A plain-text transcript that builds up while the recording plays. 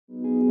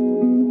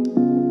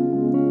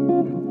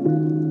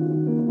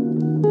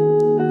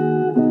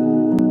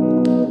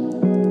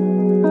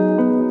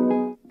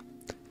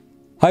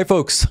Hi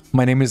folks,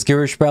 my name is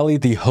Girish Bali,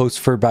 the host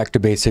for Back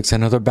to Basics,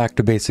 another Back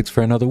to Basics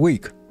for another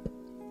week.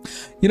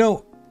 You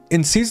know,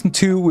 in season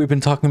 2, we've been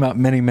talking about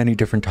many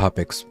different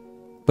topics,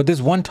 but there's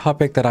one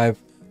topic that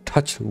I've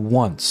touched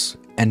once,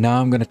 and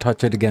now I'm going to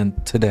touch it again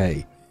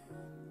today,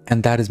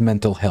 and that is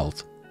mental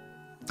health.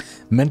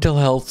 Mental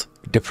health,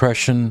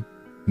 depression,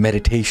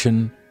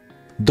 meditation,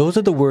 those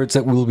are the words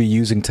that we'll be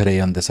using today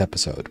on this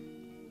episode.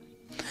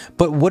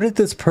 But what did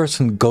this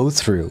person go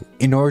through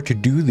in order to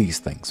do these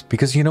things?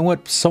 Because you know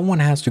what? Someone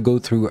has to go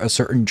through a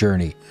certain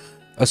journey,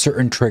 a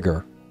certain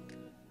trigger.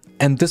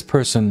 And this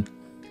person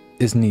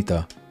is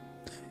Nita.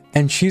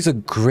 And she's a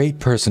great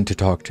person to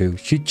talk to.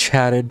 She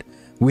chatted.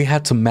 We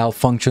had some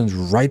malfunctions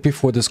right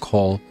before this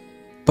call.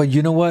 But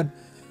you know what?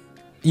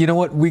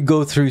 We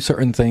go through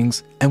certain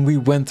things and we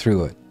went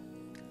through it.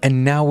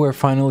 And now we're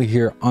finally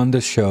here on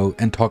the show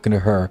and talking to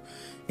her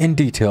in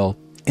detail,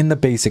 in the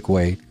basic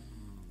way,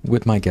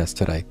 with my guest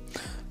today.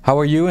 How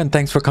are you? And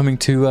thanks for coming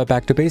to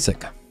Back to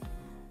Basic.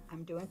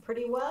 I'm doing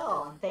pretty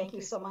well. Thank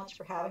you so much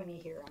for having me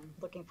here. I'm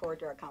looking forward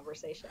to our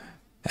conversation.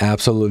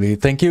 Absolutely.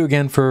 Thank you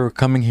again for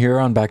coming here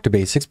on Back to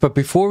Basics. But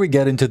before we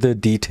get into the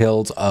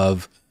details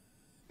of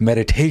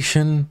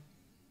meditation,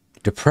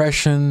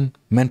 depression,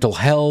 mental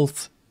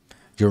health,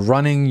 your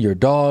running, your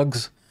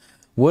dogs,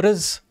 what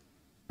does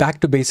Back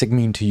to Basic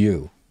mean to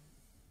you?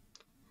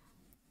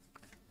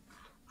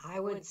 I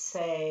would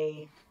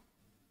say,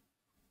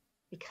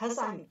 because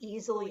I'm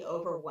easily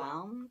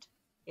overwhelmed,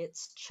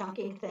 it's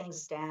chunking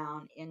things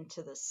down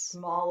into the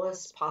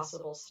smallest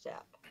possible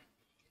step.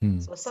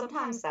 So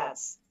sometimes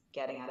that's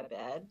getting out of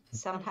bed.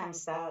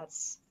 Sometimes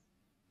that's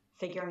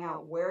figuring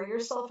out where your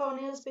cell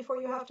phone is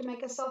before you have to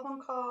make a cell phone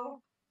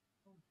call,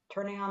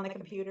 turning on the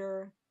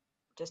computer,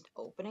 just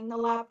opening the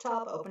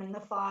laptop, opening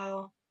the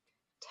file,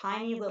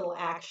 tiny little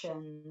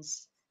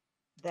actions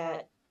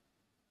that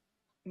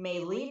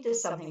may lead to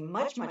something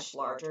much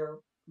larger,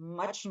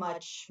 much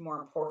more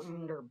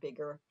important or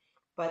bigger.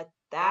 But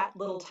that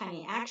little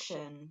tiny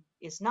action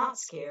is not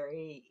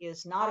scary,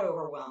 is not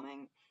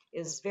overwhelming,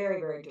 is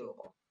very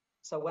doable.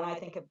 So when I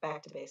think of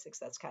Back to Basics,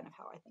 that's kind of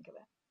how I think of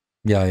it.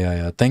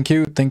 Yeah. Thank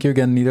you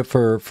again, Nita,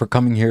 for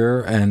coming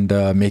here and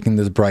making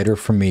this brighter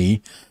for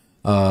me,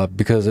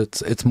 because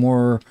it's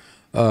more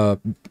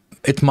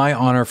it's my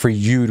honor for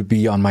you to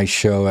be on my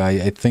show.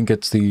 I think I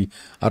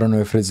don't know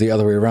if it's the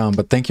other way around,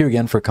 but thank you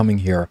again for coming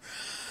here.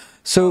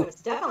 So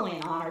it's definitely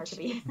an honor to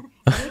be.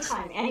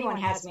 Anytime anyone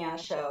has me on a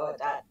show,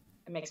 that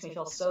it makes me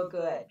feel so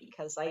good,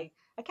 because I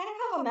kind of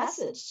have a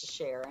message to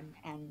share,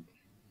 and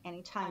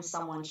anytime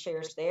someone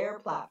shares their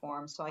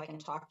platform so I can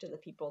talk to the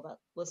people that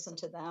listen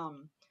to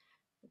them,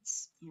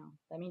 it's,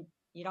 I mean,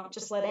 you don't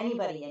just let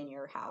anybody in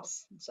your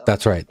house. So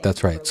that's right.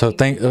 So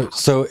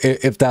so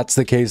if that's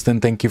the case,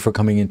 then thank you for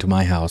coming into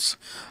my house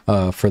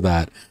for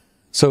that.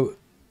 So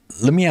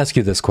let me ask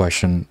you this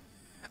question.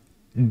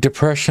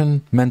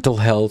 Depression, mental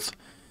health,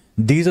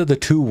 these are the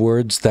two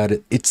words that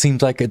it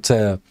seems like it's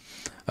a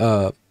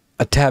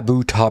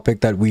taboo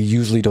topic that we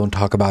usually don't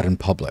talk about in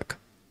public.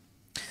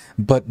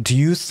 But do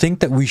you think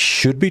that we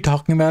should be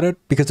talking about it?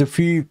 Because if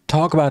we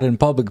talk about it in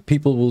public,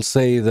 people will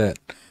say that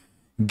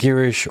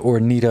Girish or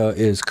Nita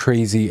is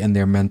crazy and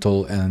they're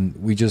mental and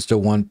we just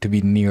don't want to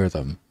be near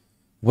them.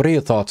 What are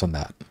your thoughts on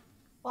that?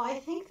 Well, I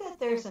think that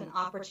there's an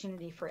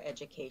opportunity for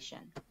education.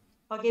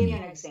 I'll give you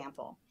an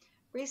example.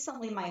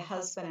 Recently, my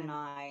husband and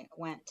I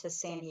went to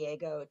San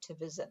Diego to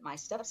visit my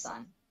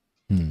stepson.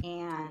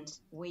 And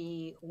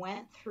we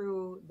went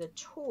through the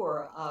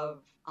tour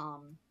of,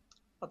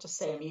 I'll just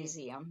say, a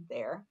museum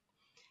there.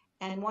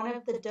 And one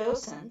of the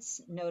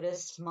docents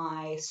noticed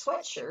my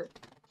sweatshirt,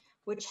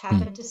 which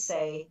happened to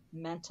say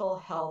Mental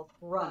Health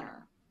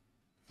Runner.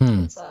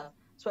 It's a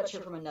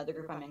sweatshirt from another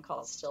group I'm in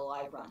called Still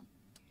I Run.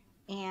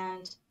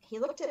 And he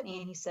looked at me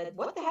and he said,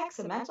 "What the heck's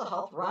a mental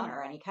health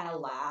runner?" And he kind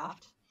of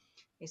laughed.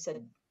 He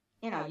said,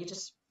 "You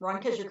just run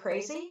because you're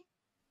crazy?"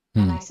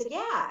 And I said,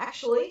 "Yeah,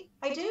 actually,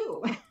 I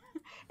do."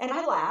 And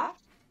I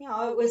laughed.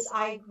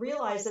 I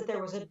realized that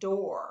there was a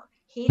door.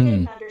 He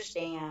didn't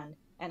understand,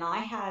 and I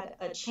had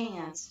a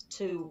chance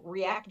to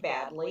react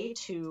badly,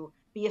 to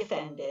be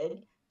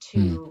offended,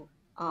 to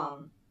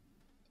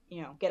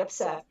get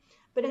upset.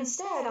 But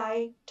instead,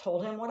 I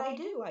told him what I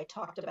do. I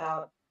talked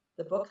about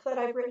the book that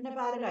I've written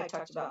about it. I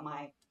talked about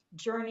my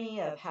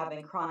journey of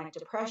having chronic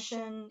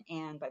depression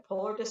and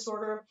bipolar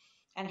disorder,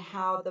 and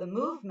how the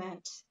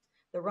movement,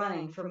 the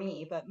running for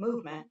me, but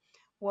movement,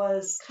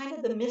 was kind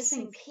of the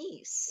missing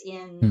piece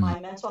in my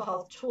mental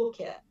health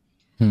toolkit,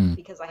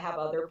 because I have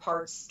other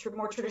parts,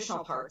 more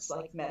traditional parts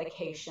like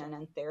medication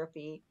and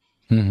therapy.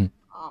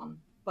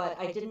 But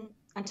I didn't,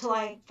 until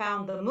I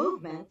found the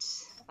movement,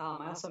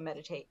 I also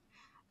meditate.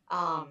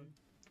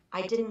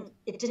 It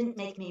didn't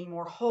make me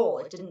more whole.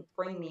 It didn't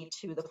bring me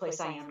to the place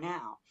I am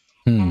now.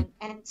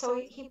 And so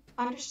he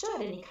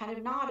understood, and he kind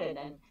of nodded,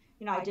 and,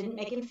 I didn't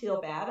make him feel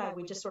bad.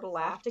 We just sort of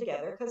laughed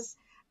together, because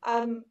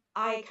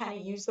I kind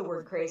of use the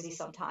word crazy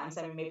sometimes.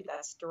 I mean, maybe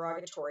that's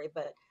derogatory,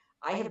 but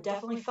I have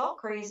definitely felt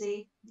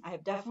crazy. I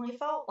have definitely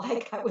felt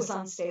like I was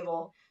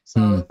unstable.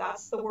 So if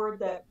that's the word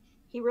that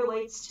he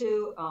relates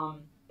to,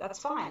 that's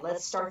fine.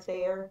 Let's start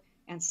there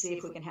and see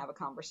if we can have a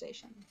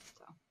conversation.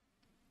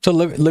 So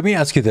let me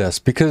ask you this,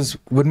 because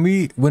when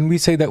we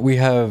say that we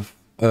have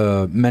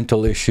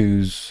mental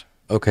issues,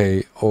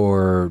 okay,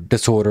 or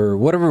disorder,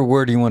 whatever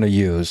word you want to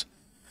use,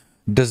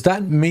 does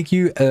that make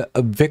you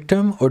a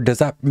victim, or does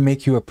that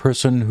make you a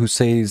person who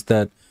says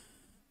that,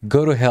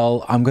 go to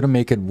hell, I'm going to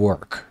make it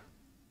work?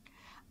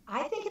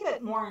 I think of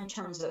it more in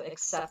terms of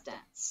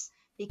acceptance,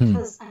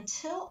 because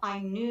until I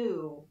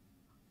knew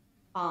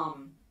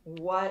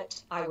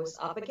what I was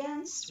up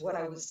against, what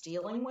I was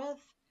dealing with,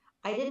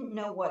 I didn't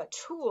know what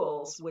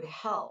tools would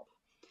help.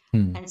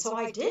 And so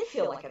I did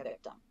feel like a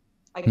victim.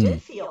 I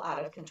did feel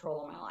out of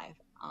control of my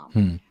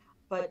life.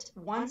 But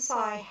once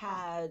I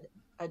had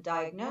a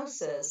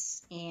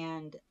diagnosis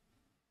and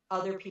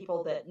other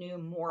people that knew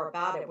more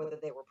about it, whether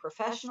they were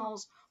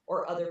professionals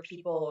or other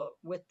people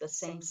with the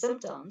same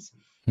symptoms,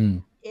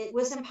 it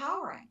was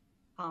empowering.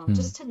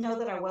 Just to know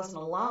that I wasn't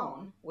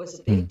alone was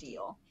a big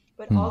deal,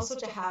 but also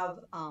to have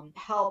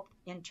help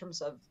in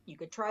terms of, you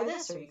could try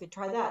this or you could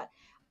try that,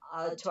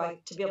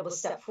 to be able to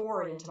step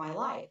forward into my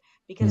life.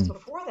 Because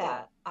before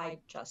that, I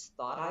just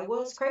thought I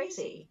was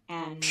crazy,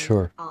 and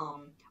Sure.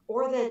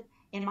 or that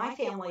in my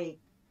family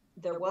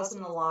there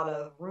wasn't a lot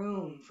of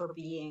room for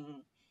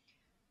being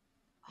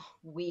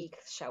weak,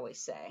 shall we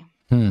say.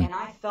 And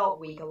I felt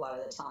weak a lot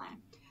of the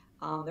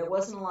time. There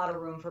wasn't a lot of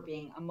room for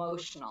being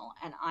emotional,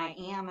 and I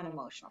am an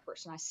emotional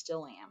person. I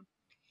still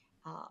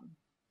am.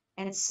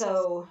 And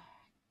so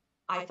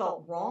I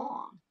felt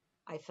wrong.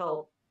 I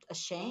felt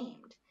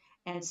ashamed.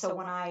 And so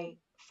when I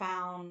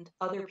found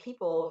other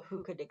people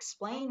who could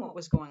explain what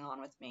was going on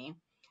with me,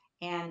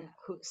 and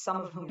some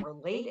of whom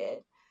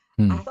related,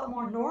 I felt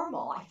more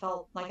normal. I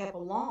felt like I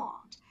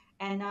belonged.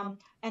 And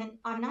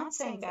I'm not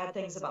saying bad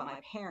things about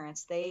my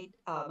parents.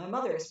 My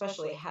mother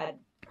especially had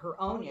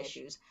her own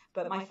issues,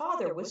 but my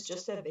father was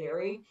just a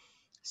very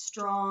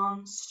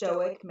strong,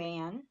 stoic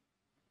man.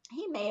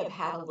 He may have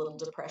had a little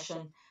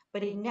depression,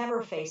 but he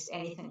never faced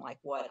anything like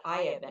what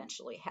I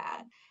eventually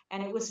had.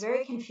 And it was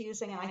very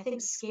confusing and I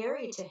think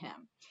scary to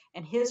him.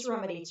 And his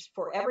remedy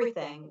for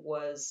everything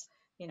was,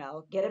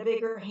 get a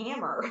bigger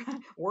hammer,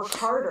 work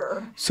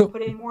harder, So,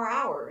 put in more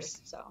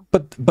hours. So,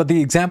 but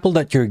the example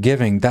that you're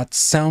giving, that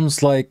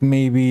sounds like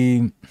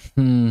maybe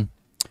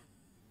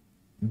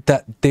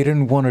that they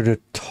didn't want her to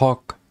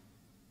talk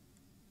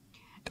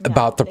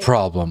about the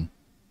problem.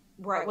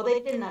 Right. Well,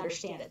 they didn't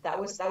understand it. That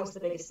was the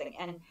biggest thing.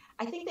 And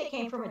I think they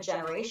came from a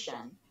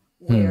generation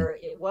where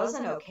it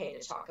wasn't okay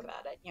to talk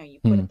about it. You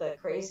put the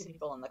crazy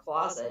people in the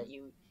closet,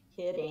 you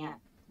hid aunt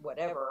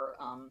whatever,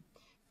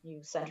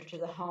 you sent her to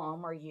the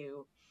home, or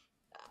you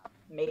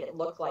made it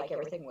look like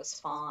everything was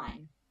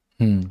fine.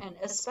 And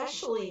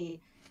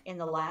especially in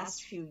the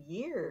last few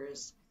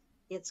years,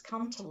 it's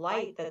come to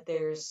light that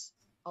there's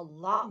a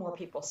lot more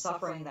people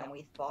suffering than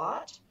we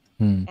thought.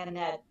 And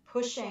that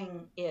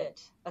pushing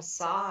it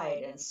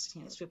aside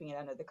and sweeping it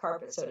under the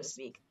carpet, so to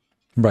speak,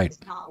 Right. is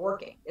not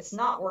working. It's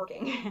not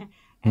working.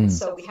 And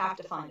so we have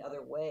to find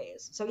other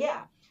ways. So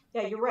yeah,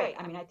 you're right.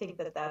 I mean, I think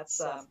that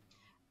that's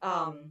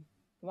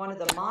one of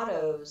the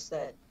mottos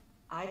that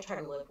I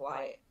try to live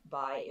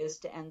by is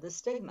to end the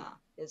stigma,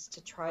 is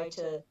to try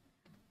to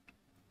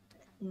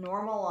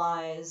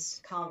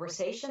normalize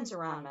conversations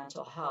around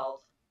mental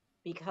health,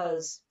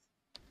 because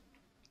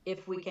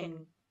if we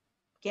can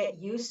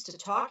get used to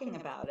talking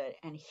about it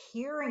and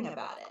hearing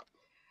about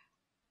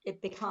it,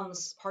 it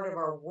becomes part of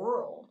our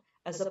world,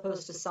 as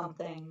opposed to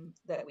something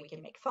that we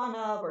can make fun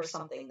of or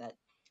something that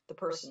the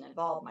person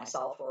involved,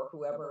 myself or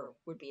whoever,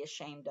 would be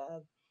ashamed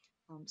of.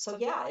 So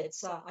yeah,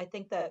 it's. I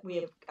think that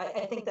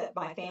I think that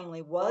my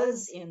family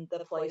was in the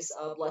place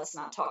of, let's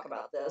not talk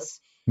about this.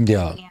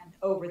 Yeah. And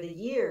over the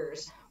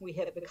years, we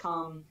have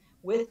become,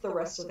 with the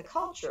rest of the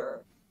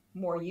culture,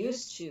 more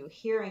used to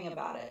hearing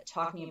about it,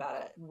 talking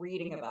about it,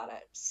 reading about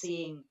it,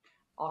 seeing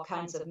all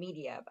kinds of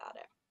media about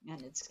it,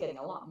 and it's getting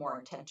a lot more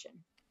attention.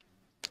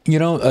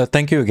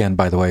 Thank you again,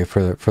 by the way,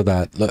 for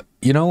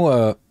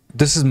that.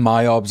 This is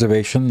my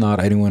observation, not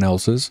anyone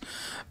else's.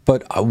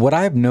 But what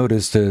I've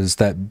noticed is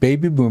that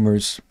baby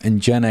boomers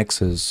and Gen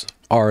X's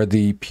are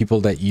the people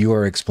that you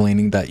are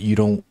explaining that you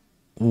don't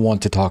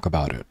want to talk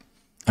about it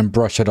and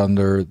brush it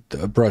under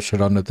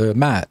the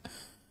mat.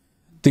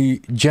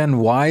 The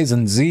Gen Ys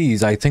and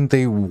Zs, I think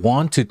they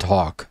want to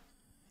talk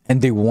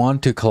and they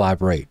want to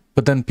collaborate.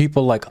 But then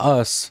people like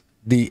us,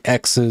 the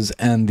X's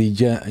and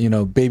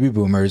the baby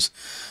boomers,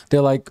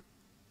 they're like,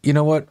 you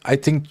know what? I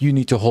think you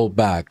need to hold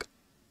back.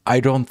 I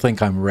don't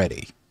think I'm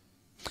ready.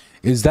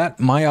 Is that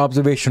my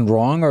observation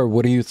wrong, or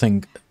what do you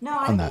think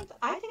on that?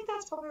 I think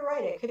that's probably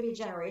right. It could be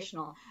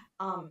generational.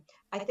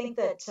 I think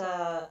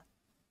that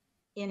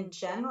in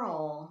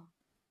general,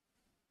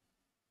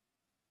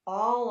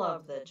 all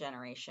of the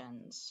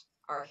generations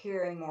are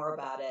hearing more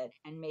about it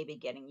and maybe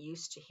getting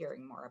used to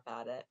hearing more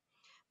about it.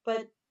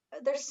 But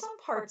there's some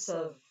parts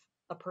of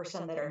a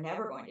person that are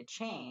never going to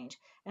change.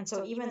 And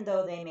so even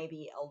though they may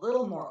be a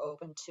little more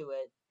open to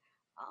it,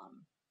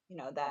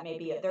 that may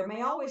be, there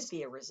may always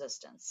be a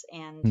resistance,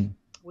 and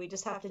we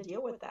just have to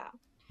deal with that.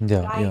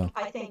 Yeah, But yeah.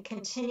 I think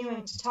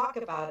continuing to talk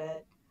about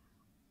it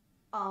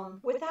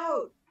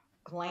without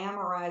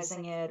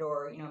glamorizing it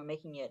or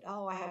making it,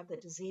 oh, I have the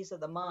disease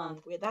of the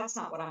month. That's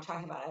not what I'm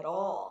talking about at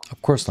all. Of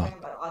I'm course not. talking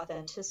about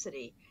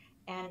authenticity,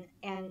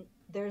 and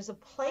there's a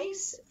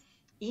place,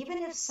 even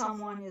if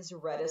someone is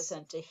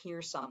reticent to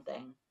hear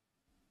something,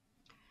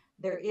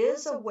 there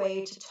is a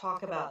way to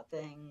talk about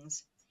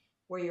things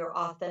where you're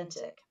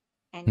authentic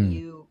and Hmm.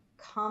 you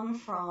come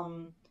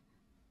from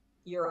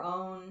your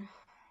own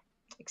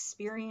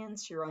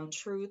experience, your own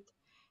truth,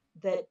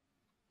 that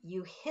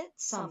you hit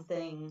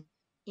something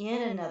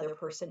in another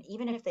person,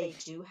 even if they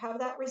do have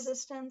that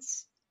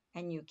resistance,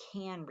 and you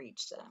can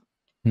reach them.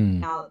 Hmm.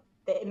 Now,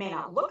 it may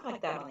not look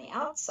like that on the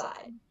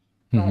outside,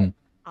 Hmm.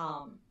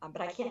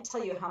 but I can't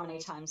tell you how many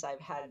times I've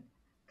had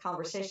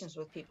conversations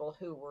with people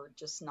who were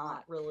just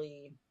not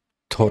really, didn't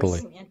Totally.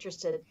 seem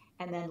interested,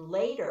 and then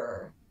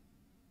later,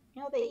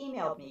 they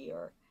emailed me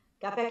or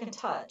got back in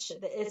touch.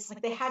 It's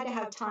like they had to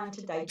have time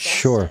to digest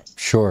Sure, it.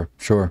 sure,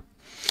 sure.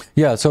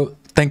 Yeah, so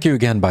thank you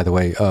again, by the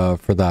way,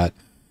 for that.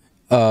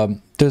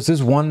 There's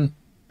this one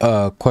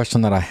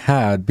question that I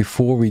had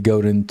before we go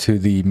into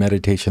the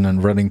meditation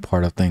and running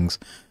part of things.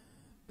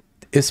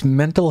 Is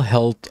mental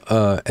health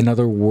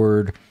another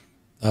word?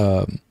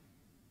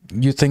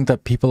 You think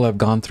that people have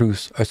gone through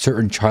a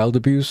certain child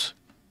abuse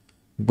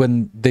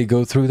when they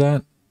go through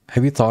that?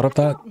 Have you thought of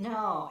I that? don't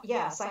know.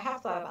 Yes, I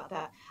have thought about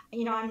that.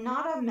 I'm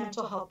not a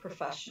mental health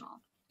professional.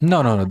 I No,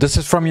 have no, no. much This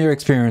is from your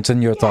experience. experience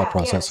and your thought Yeah.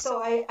 process.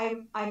 So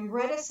I'm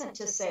reticent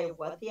to say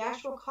what the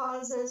actual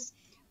cause is.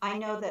 I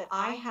know that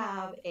I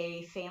have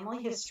a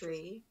family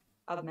history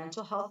of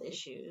mental health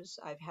issues.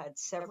 I've had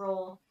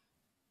several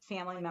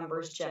family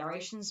members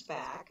generations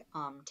back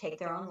take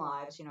their own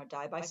lives,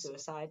 die by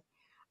suicide.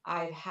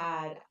 I've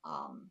had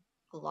a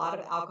lot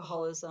of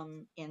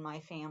alcoholism in my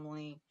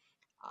family,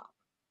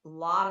 a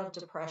lot of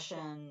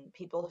depression,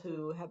 people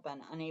who have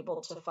been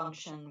unable to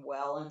function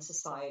well in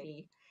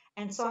society.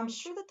 And so I'm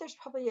sure that there's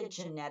probably a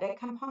genetic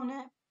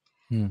component,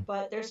 Hmm.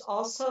 but there's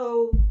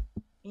also,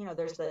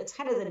 it's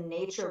kind of the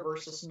nature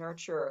versus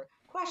nurture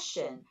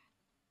question.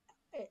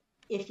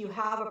 If you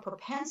have a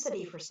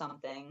propensity for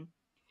something,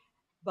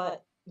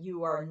 but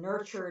you are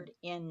nurtured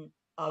in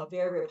a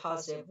very, very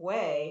positive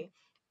way,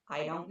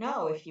 I don't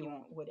know if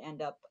you would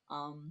end up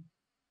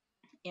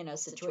in a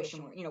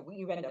situation where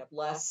you end up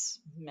less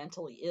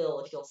mentally ill,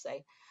 if you'll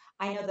say.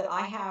 I know that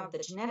I have the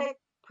genetic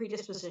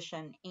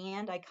predisposition,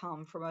 and I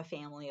come from a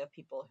family of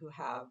people who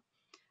have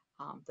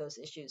those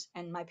issues.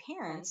 And my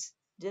parents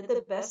did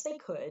the best they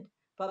could,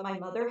 but my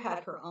mother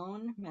had her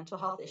own mental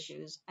health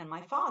issues, and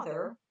my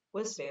father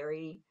was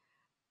very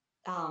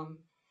um,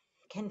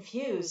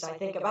 confused, I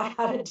think, about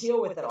how to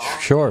deal with it all.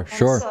 Sure, And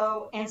sure.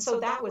 so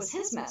that was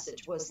his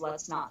message, was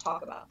let's not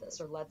talk about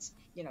this, or let's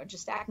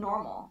just act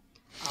normal.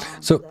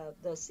 So,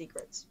 The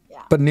secrets,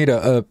 yeah. but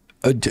Nita,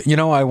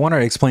 I want to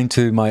explain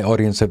to my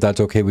audience if that's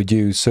okay with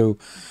you. So,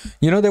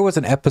 there was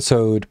an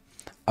episode.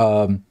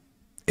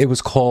 It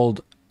was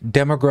called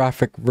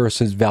Demographic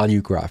versus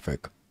Value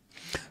Graphic.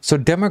 So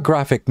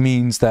demographic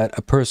means that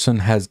a person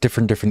has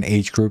different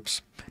age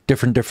groups,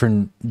 different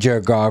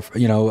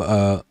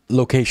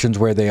locations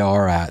where they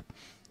are at.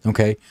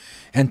 Okay,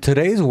 and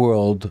today's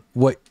world,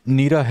 what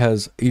Nita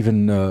has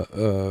even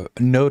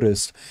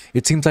noticed,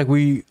 it seems like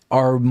we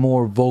are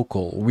more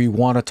vocal. We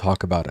want to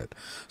talk about it.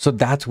 So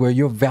that's where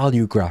your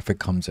value graphic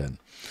comes in.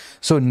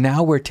 So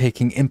now we're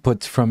taking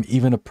inputs from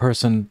even a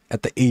person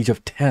at the age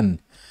of 10.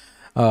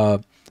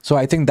 So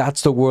I think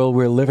that's the world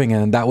we're living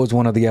in. That was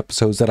one of the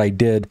episodes that I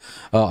did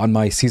on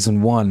my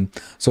season 1.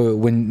 So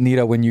when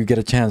you get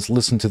a chance,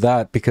 listen to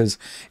that, because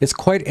it's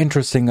quite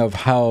interesting of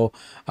how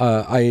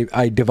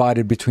I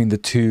divided between the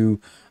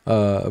two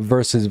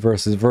verses,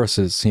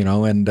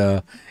 and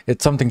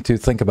it's something to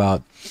think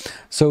about.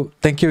 So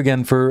thank you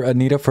again for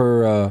Anita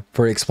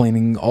for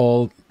explaining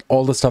all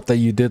the stuff that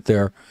you did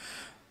there.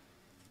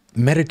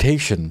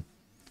 Meditation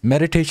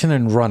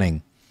and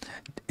running.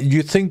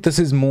 You think this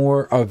is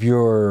more of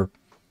your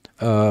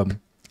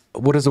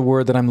what is the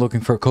word that I'm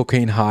looking for?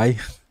 Cocaine high?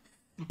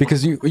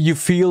 Because you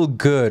feel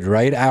good,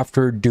 right,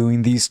 after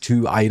doing these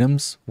two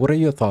items. What are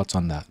your thoughts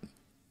on that?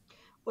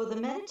 Well, the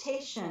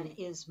meditation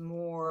is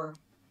more,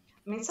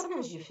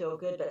 sometimes you feel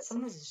good, but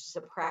sometimes it's just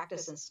a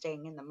practice in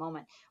staying in the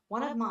moment.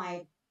 One of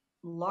my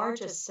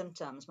largest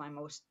symptoms, my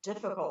most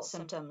difficult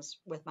symptoms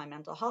with my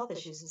mental health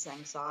issues, is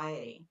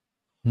anxiety.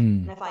 Hmm.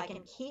 And if I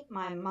can keep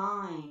my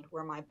mind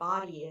where my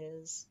body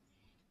is,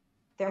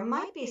 there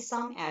might be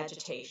some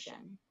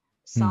agitation,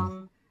 Hmm.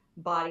 some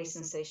body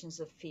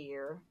sensations of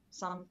fear,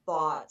 some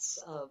thoughts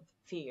of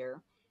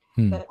fear,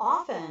 Hmm. but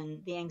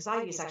often the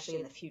anxiety is actually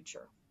in the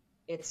future.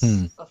 Hmm. It's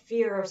a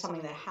fear of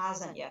something that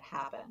hasn't yet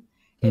happened.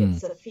 Hmm.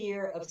 It's a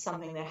fear of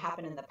something that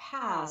happened in the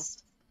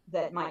past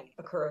that might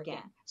occur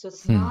again. So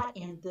it's Hmm. not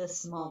in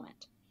this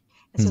moment.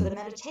 And so Hmm. the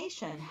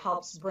meditation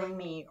helps bring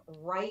me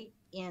right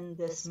in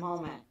this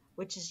moment,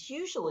 which is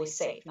usually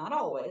safe, not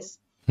always,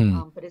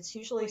 Hmm. but it's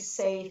usually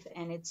safe,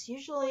 and it's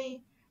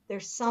usually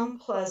there's some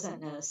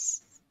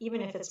pleasantness, even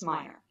if it's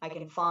minor. I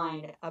can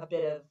find a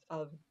bit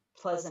of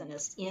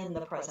pleasantness in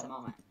the present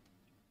moment.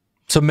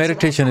 So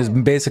meditation is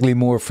basically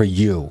more for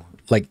you,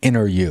 like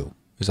inner you.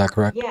 Is that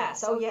correct?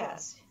 Yes. Oh,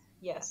 yes.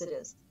 Yes, it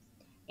is.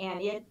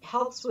 And it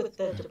helps with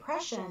the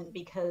depression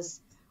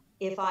because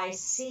if I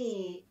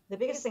see the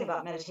biggest thing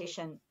about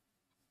meditation,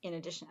 in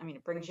addition, I mean,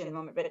 it brings you in the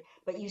moment,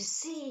 but you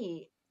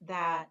see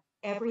that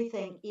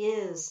everything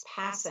is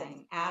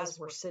passing as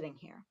we're sitting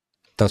here.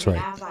 That's I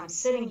mean, right. as I'm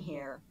sitting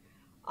here,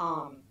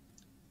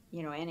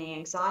 you know, any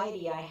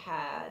anxiety I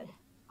had,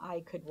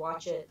 I could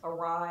watch it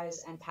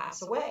arise and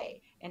pass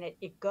away, and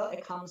it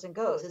comes and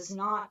goes. It's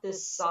not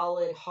this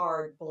solid,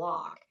 hard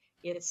block.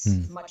 It's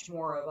much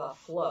more of a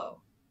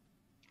flow,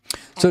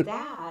 and So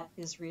that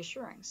is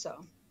reassuring. So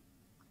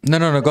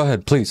no, go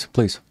ahead, please.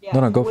 yeah,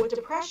 No, go. with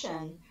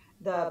depression,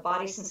 the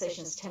body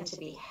sensations tend to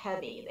be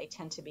heavy. They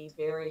tend to be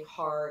very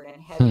hard and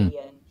heavy,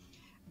 and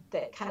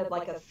that kind of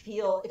like it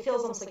feels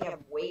almost like you have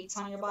weights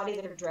on your body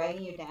that are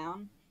dragging you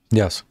down.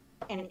 Yes.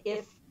 And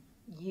if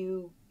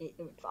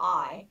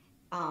I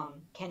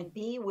can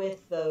be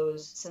with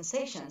those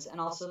sensations and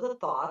also the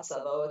thoughts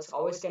of, oh, it's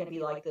always going to be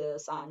like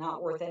this, I'm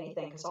not worth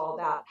anything, because all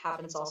that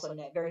happens also,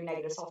 very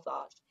negative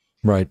self-thoughts.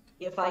 Right.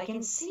 If I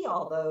can see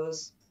all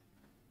those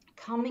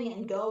coming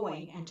and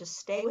going and just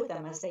stay with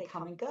them as they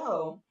come and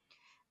go,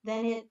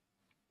 then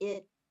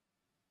it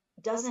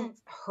doesn't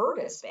hurt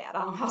as bad. I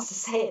don't know how else to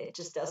say it. It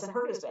just doesn't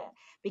hurt as bad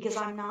because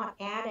I'm not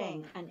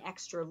adding an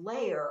extra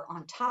layer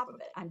on top of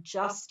it. I'm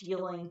just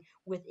dealing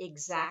with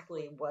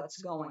exactly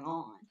what's going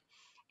on.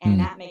 And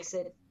that makes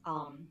it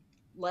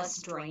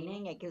less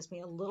draining. It gives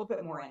me a little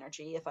bit more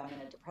energy if I'm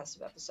in a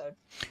depressive episode.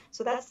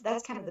 So that's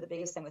kind of the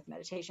biggest thing with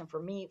meditation for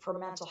me, for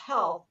mental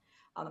health.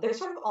 They're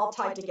sort of all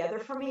tied together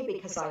for me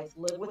because I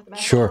live with the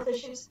mental health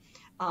issues.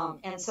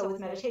 And so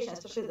with meditation,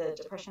 especially the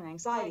depression and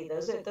anxiety,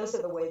 those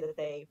are the way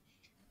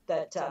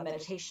that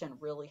meditation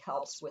really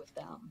helps with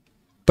them.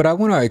 But I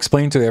want to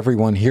explain to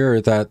everyone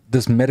here that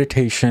this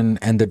meditation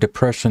and the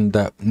depression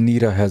that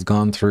Nita has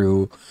gone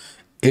through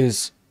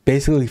is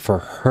basically for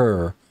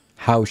her,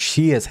 how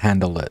she has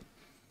handled it.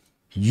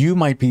 You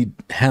might be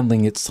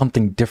handling it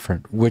something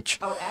different, which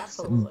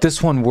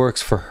this one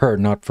works for her,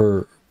 not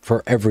for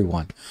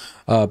everyone.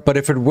 But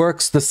if it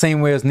works the same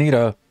way as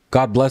Nita,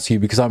 God bless you,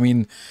 because I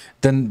mean,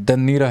 then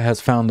Nita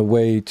has found the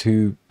way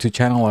to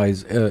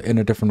channelize in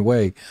a different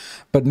way.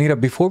 But Nita,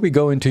 before we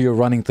go into your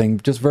running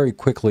thing, just very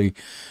quickly,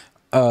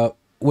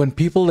 when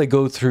people, they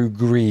go through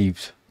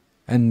grief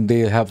and they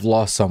have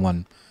lost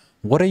someone,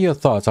 what are your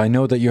thoughts? I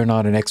know that you're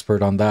not an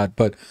expert on that,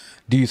 but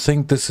do you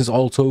think this is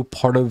also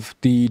part of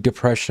the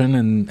depression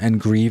and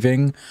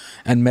grieving,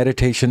 and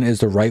meditation is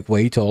the right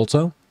way to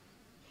also?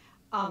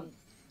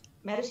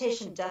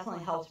 Meditation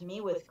definitely helped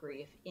me with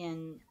grief.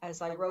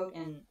 As I wrote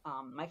in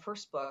my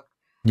first book,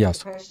 Yes.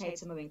 Depression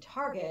Hates a Moving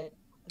Target,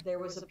 there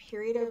was a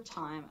period of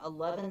time,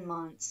 11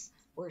 months,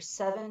 where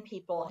 7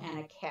 people and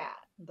a cat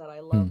that I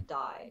loved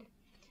died.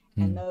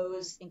 And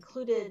those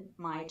included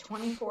my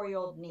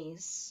 24-year-old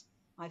niece,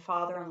 my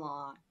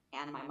father-in-law,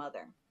 and my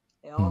mother.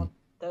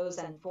 Those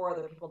and 4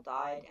 other people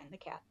died, and the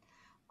cat,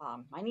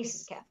 my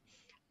niece's cat,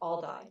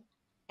 all died.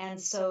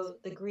 And so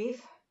the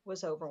grief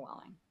was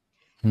overwhelming.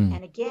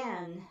 And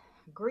again,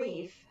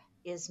 grief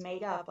is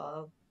made up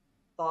of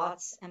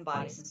thoughts and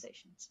body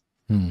sensations.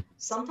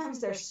 Sometimes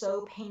they're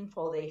so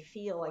painful, they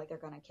feel like they're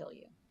going to kill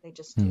you. They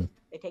just do.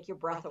 They take your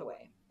breath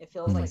away. It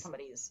feels like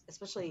somebody's,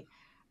 especially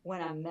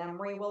when a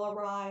memory will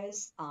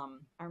arise.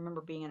 I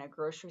remember being in a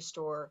grocery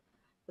store.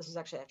 This was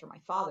actually after my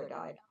father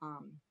died.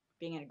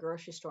 Being in a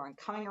grocery store and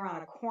coming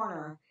around a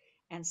corner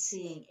and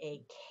seeing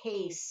a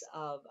case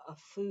of a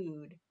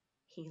food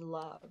he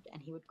loved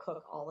and he would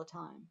cook all the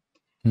time.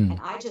 And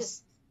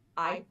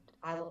I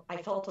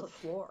fell to the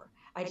floor.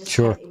 I just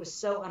it was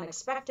so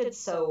unexpected.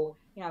 So,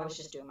 you know, I was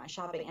just doing my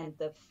shopping and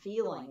the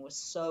feeling was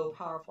so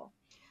powerful.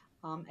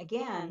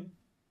 Again,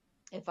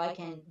 if I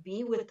can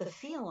be with the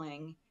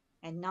feeling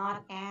and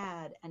not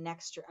add an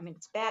extra, I mean,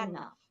 it's bad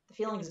enough. The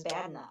feeling is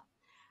bad enough.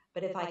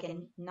 But if I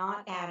can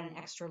not add an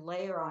extra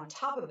layer on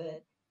top of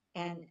it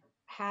and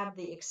have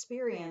the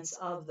experience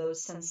of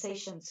those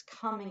sensations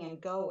coming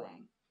and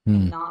going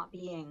and not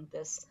being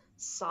this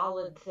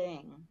solid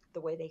thing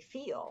the way they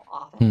feel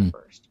often at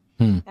first.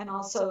 And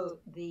also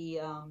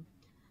the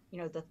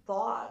the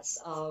thoughts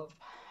of,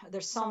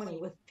 there's so many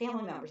with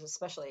family members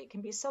especially, it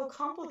can be so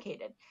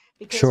complicated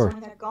because when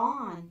they're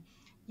gone,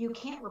 you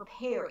can't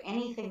repair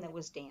anything that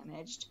was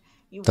damaged.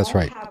 You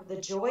won't have the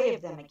joy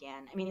of them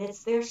again. I mean,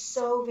 they're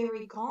so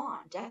very gone.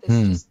 Death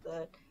is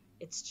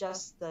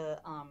just the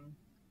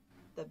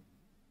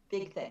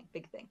big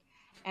thing.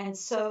 And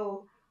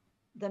so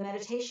the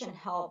meditation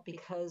helped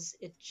because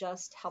it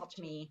just helped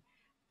me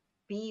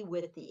be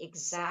with the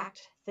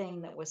exact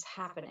thing that was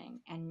happening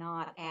and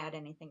not add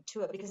anything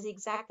to it, because the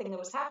exact thing that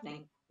was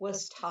happening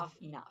was tough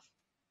enough.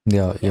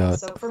 Yeah.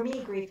 So for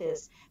me, grief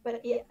is,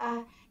 but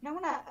I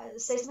want to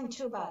say something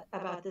too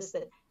about this,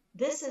 that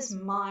this is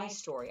my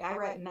story. I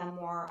write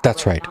memoir.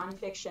 That's I write right.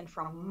 nonfiction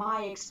from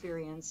my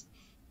experience.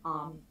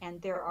 And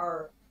there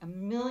are a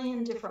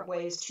million different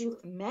ways to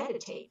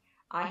meditate.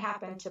 I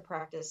happen to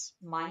practice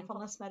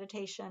mindfulness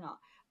meditation.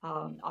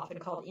 often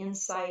called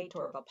insight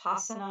or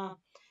vipassana.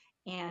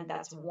 And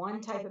that's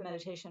one type of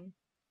meditation.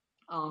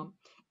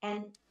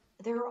 And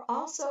there are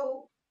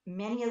also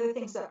many other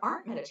things that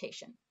aren't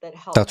meditation that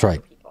help That's other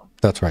right. people.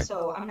 That's right.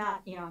 So I'm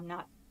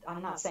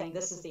not saying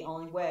this is the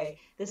only way.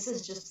 This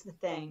is just the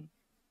thing,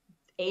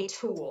 a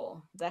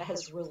tool that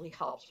has really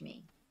helped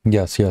me.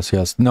 Yes, yes,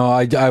 yes. No,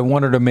 I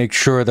wanted to make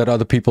sure that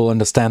other people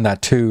understand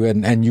that too.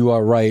 And you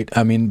are right.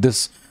 I mean,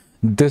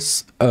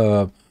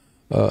 the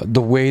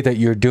way that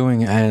you're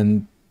doing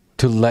and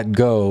to let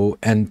go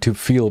and to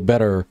feel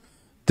better,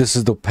 this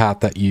is the path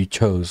that you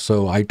chose.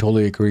 So I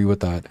totally agree with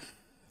that.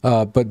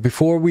 But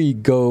before we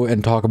go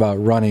and talk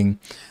about running,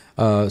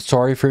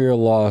 sorry for your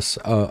loss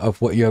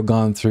of what you have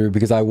gone through,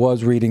 because I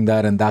was reading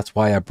that and that's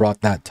why I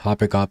brought that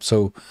topic up.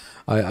 So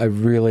I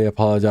really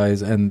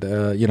apologize. And,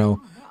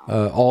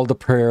 all the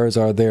prayers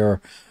are there.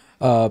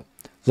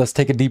 Let's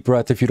take a deep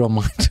breath if you don't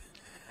mind,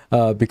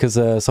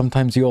 because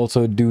sometimes you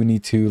also do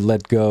need to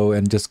let go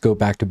and just go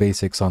back to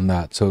basics on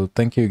that. So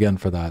thank you again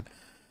for that.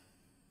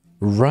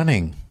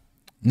 Running.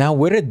 Now,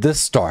 where did this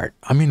start?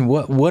 I mean,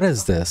 what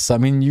is this? I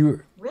mean,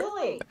 you...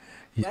 Really?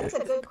 That's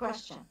a good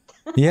question.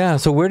 Yeah,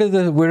 so where did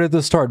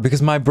this start?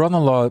 Because my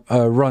brother-in-law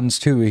runs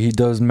too. He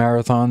does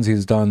marathons.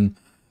 He's done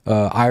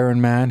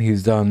Ironman.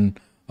 He's done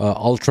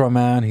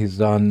Ultraman. He's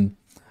done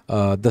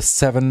the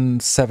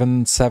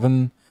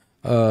 777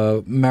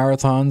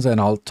 marathons, and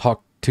I'll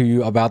talk to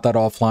you about that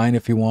offline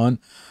if you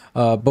want.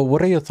 But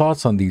what are your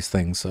thoughts on these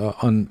things?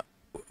 On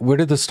where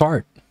did this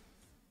start?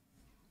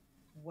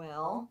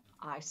 Well,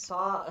 I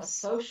saw a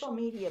social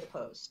media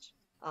post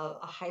of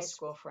a high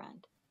school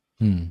friend,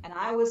 Hmm. and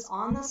I was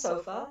on the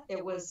sofa.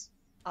 It was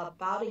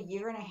about a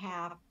year and a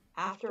half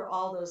after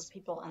all those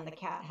people and the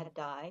cat had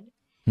died,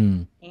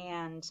 Hmm.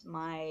 and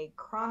my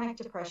chronic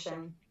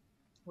depression,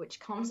 which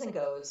comes and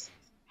goes,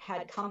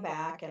 had come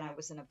back, and I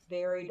was in a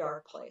very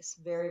dark place,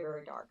 very,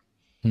 very dark.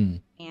 Hmm.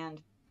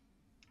 And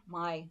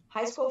my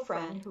high school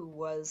friend, who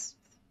was,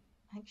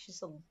 I think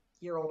she's a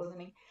year older than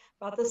me,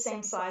 about the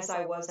same size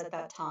I was at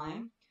that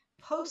time,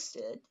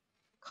 posted,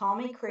 "Call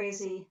me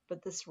crazy,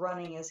 but this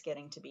running is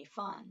getting to be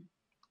fun."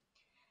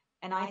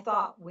 And I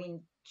thought we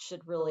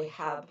should really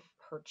have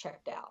her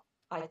checked out.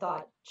 I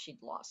thought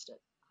she'd lost it.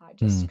 I Hmm.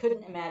 just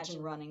couldn't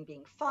imagine running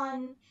being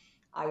fun.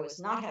 I was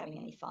not having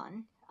any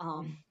fun.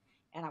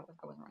 And I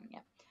wasn't running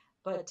yet.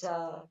 But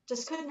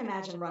just couldn't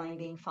imagine running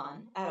being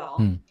fun at all.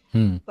 Hmm.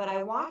 Hmm. But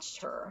I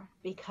watched her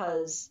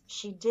because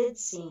she did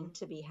seem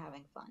to be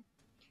having fun.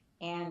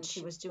 And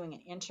she was doing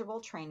an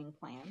interval training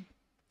plan.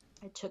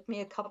 It took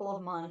me a couple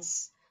of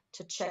months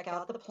to check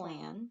out the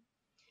plan.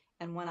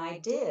 And when I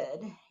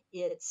did,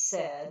 it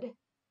said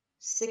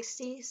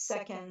 60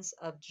 seconds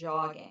of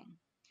jogging.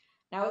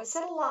 Now, it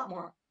said a lot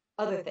more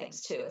other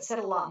things too. It said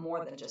a lot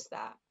more than just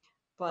that.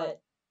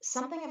 But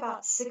something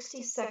about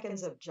 60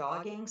 seconds of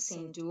jogging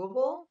seemed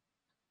doable.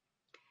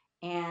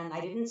 And I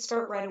didn't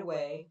start right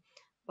away.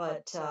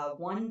 But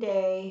one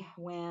day,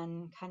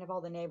 when kind of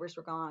all the neighbors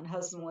were gone,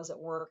 husband was at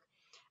work,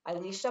 I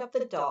leashed up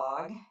the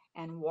dog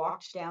and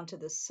walked down to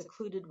this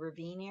secluded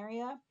ravine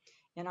area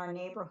in our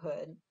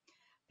neighborhood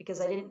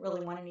because I didn't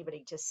really want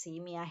anybody to see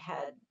me. I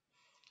had,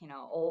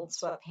 old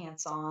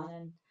sweatpants on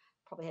and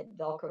probably had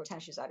Velcro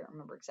tennis shoes. I don't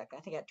remember exactly.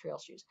 I think I had trail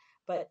shoes,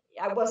 but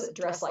I wasn't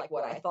dressed like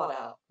what I thought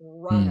a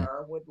Hmm.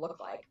 runner would look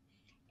like.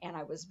 And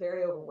I was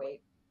very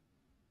overweight.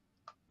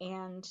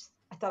 And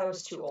I thought I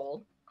was too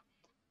old.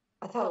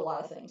 I thought a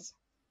lot of things,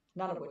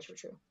 none of which were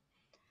true.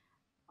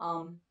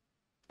 Um,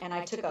 and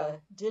I took a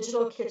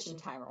digital kitchen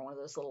timer, one of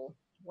those little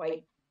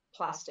white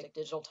plastic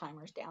digital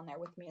timers down there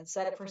with me and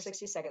set it for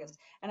 60 seconds.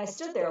 And I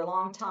stood there a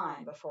long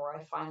time before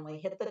I finally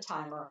hit the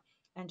timer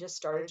and just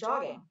started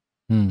jogging.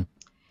 Hmm.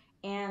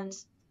 And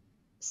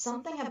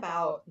something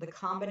about the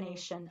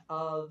combination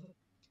of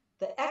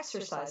the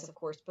exercise, of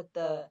course, but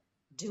the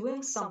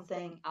doing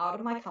something out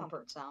of my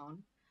comfort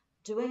zone,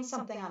 doing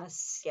something on a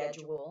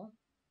schedule,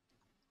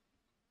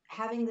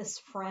 having this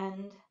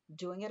friend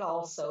doing it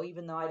also,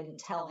 even though I didn't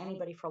tell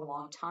anybody for a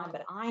long time,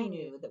 but I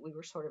knew that we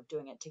were sort of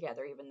doing it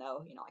together, even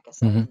though, like I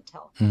said, I Hmm. didn't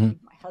tell Hmm. even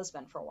my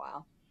husband for a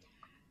while.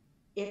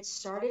 It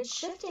started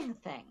shifting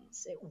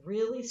things. It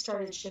really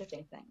started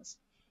shifting things.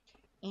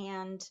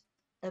 And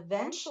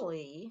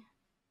eventually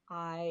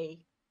I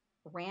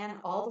ran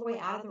all the way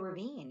out of the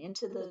ravine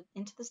into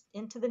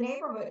the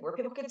neighborhood where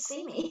people could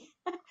see me.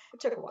 It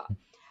took a while.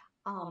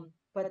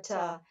 But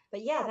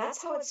yeah,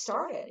 that's how it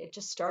started. It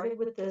just started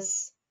with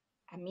this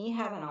me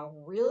having a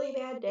really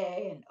bad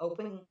day and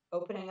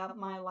opening up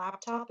my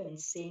laptop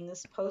and seeing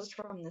this post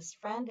from this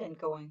friend and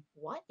going,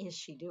 "What is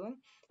she doing?"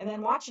 And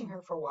then watching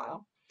her for a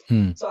while.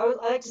 Hmm. So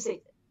I like to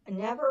say,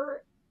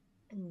 never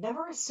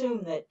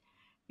assume that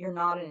you're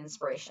not an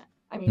inspiration.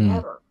 I mean, Hmm.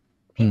 never.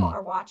 People Hmm.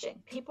 are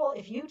watching. People,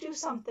 if you do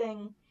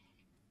something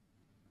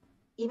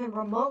even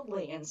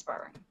remotely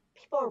inspiring,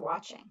 people are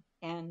watching,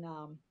 and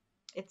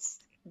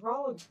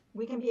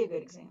we can be a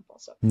good example.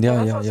 So Yeah,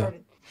 that's yeah, how it yeah.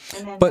 started.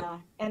 And then But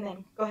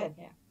go ahead.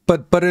 Yeah.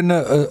 But in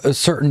a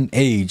certain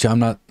age, I'm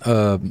not,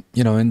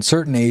 you know, in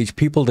certain age,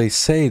 people, they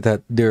say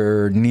that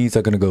their knees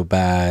are going to go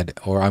bad,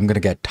 or I'm going to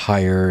get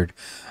tired.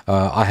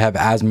 I have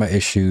asthma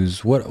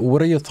issues.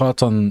 What are your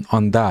thoughts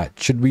on that?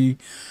 Should we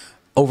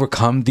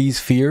overcome these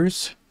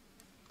fears?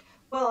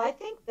 Well, I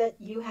think that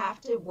you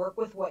have to work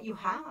with what you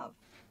have.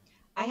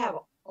 I have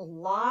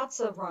lots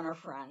of runner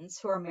friends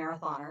who are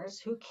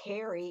marathoners who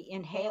carry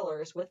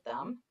inhalers with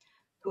them,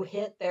 who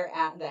hit that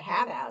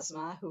have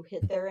asthma, who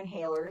hit their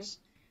inhalers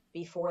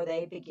before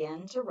they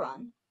begin to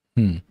run.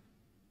 Hmm.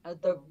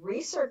 The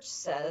research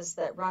says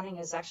that running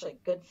is actually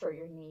good for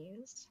your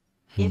knees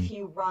Hmm. if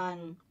you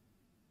run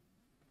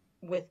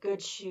with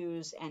good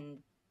shoes and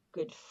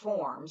good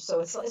form.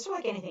 So it's sort of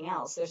like anything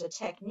else. There's a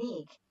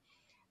technique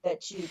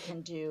that you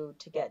can do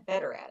to get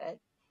better at it.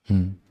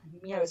 Hmm.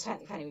 You know, it's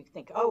kind of funny. We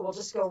think, oh, we'll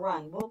just go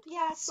run. Well,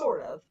 yeah,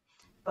 sort of.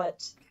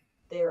 But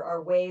there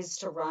are ways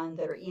to run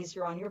that are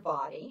easier on your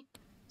body.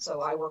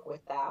 So I work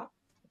with that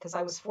because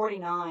I was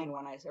 49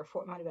 when might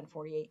have been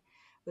 48,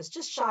 was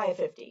just shy of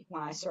 50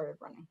 when I started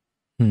running.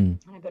 Hmm.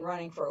 And I've been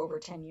running for over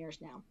 10 years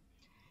now.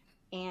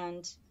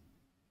 And,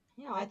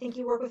 you know, I think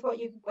you work with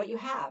what you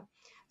have.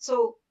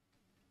 So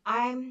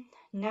I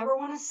never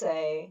want to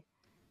say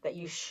that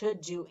you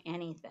should do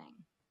anything.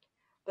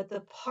 But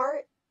the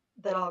part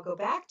that I'll go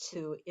back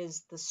to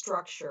is the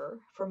structure.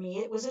 For me,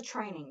 it was a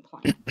training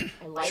plan.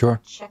 I like Sure.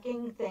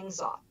 checking things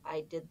off.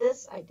 I did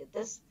this, I did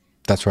this.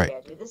 That's right. Okay,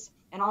 I do this.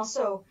 And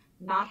also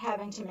not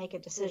having to make a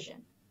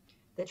decision.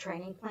 The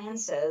training plan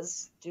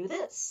says, do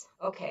this.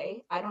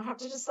 Okay, I don't have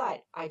to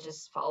decide. I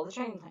just follow the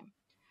training plan.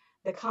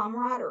 The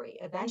camaraderie.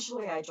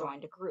 Eventually, I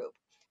joined a group.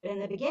 But in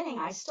the beginning,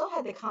 I still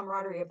had the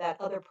camaraderie of that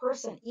other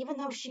person, even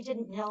though she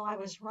didn't know I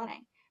was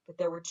running. But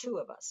there were two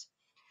of us.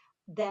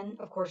 Then,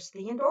 of course,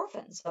 the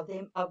endorphins of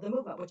the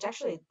movement, which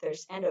actually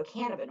there's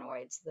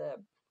endocannabinoids,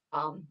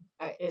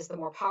 is the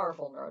more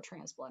powerful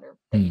neurotransmitter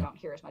that you Hmm. don't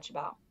hear as much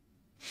about.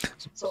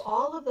 So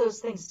all of those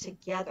things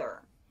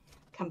together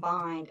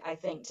combined, I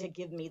think, to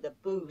give me the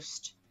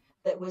boost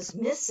that was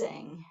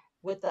missing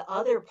with the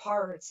other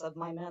parts of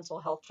my mental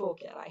health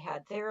toolkit. I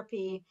had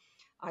therapy,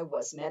 I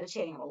was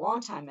meditating, I'm a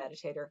long time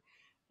meditator,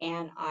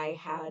 and I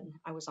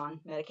was on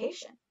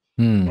medication.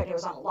 In Hmm. fact, I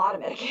was on a lot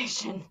of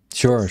medication that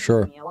Sure. was keeping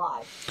Sure. me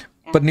alive.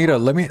 But And Nita,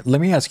 let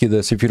me ask you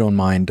this, if you don't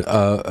mind,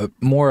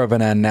 more of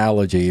an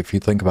analogy, if you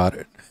think about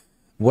it.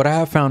 What I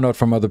have found out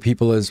from other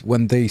people is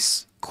when they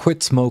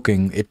quit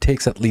smoking, it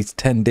takes at least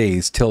 10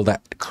 days till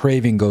that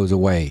craving goes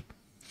away.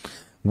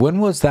 When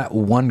was that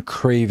one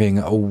craving,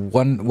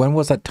 when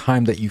was that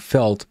time that you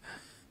felt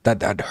that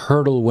that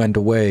hurdle went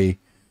away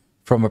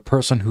from a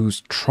person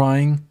who's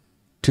trying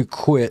to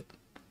quit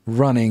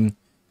running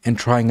and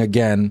trying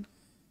again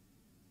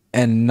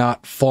and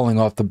not falling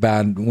off the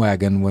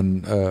bandwagon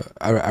when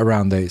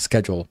around the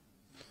schedule?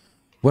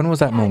 When was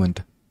that yeah,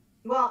 moment?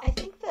 well, I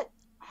think that,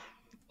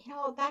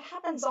 that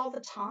happens all the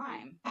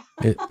time.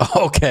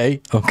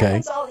 Okay, okay.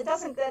 It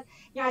doesn't that,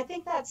 I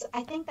think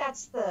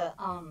that's the,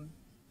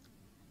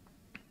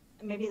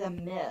 maybe the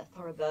myth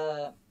or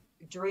the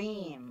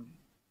dream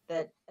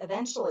that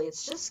eventually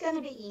it's just going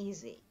to be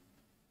easy.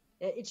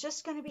 It's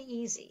just going to be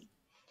easy.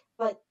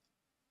 But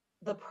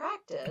the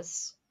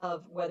practice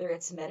of whether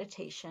it's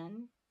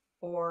meditation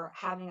or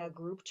having a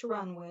group to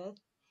run with,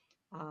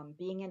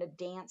 being in a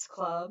dance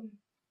club,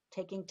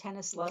 taking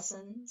tennis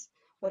lessons,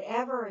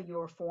 whatever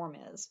your form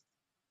is,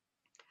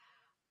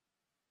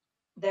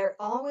 there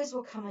always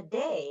will come a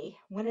day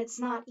when it's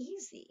not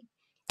easy.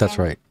 That's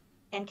And right.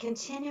 and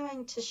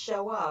continuing to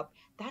show up,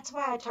 that's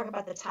why I talk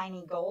about the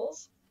tiny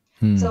goals.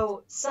 Hmm.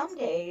 So some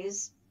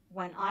days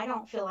when I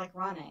don't feel like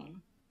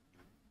running,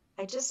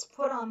 I just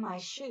put on my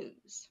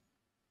shoes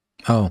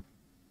Oh,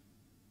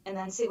 and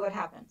then see what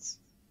happens.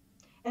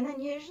 And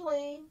then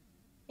usually,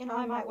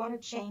 I might want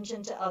to change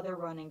into other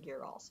running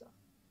gear also.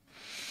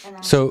 And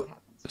then I see so what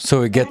happens.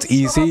 so it Then I gets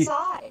just go easy.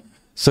 outside.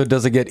 So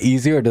does it get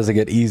easier or does it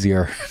get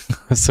easier?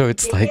 So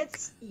it's It like,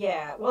 gets,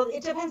 yeah, well,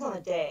 it depends on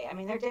the day. I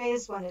mean, there are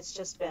days when it's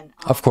just been,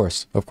 of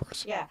course, of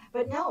course, yeah,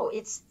 but no,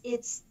 it's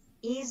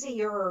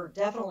easier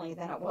definitely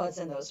than it was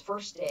in those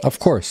first of days. I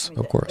course, mean,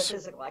 of the course.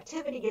 physical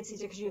activity gets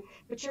easier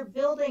but you're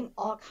building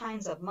all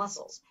kinds of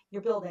muscles.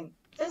 You're building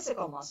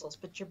physical muscles,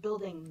 but you're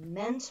building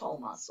mental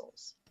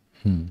muscles.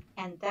 Hmm.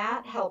 And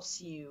that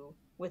helps you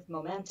with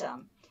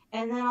momentum.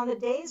 And then on the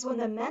days when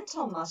the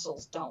mental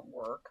muscles don't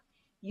work,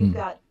 you've Hmm.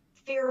 got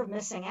fear of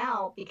missing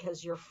out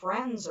because your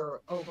friends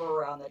are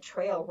over on the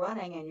trail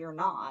running and you're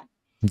not.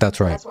 That's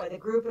So right. that's why the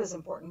group is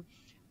important.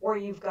 Or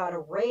you've got a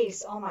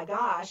race. Oh my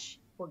gosh,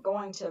 we're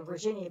going to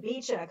Virginia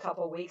Beach in a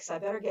couple of weeks. I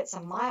better get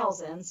some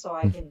miles in so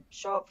I can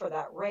show up for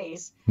that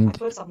race. Hmm. I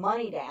put some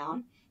money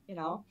down,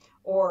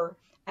 or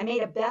I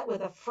made a bet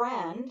with a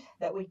friend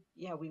that we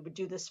would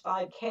do this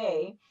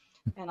 5K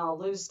and I'll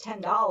lose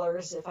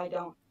 $10 if I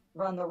don't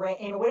run the race.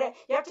 You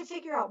have to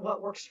figure out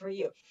what works for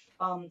you.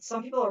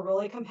 Some people are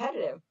really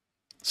competitive.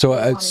 So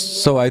They I want to meet a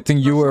so I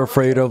think you were personal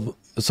afraid record. of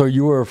So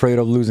you were afraid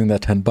of losing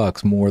that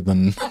 $10 more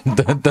than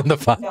than the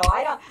 5? No,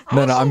 I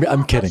don't. No,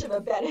 I'm kidding. Much of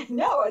a bet.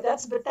 No,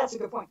 that's a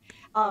good point.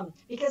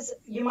 Because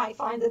you might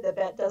find that the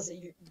bet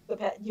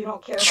you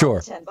don't care Sure.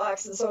 about the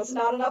 $10, and so it's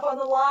not enough on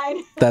the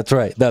line. That's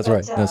right. That's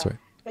right.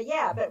 But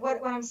yeah, but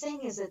what I'm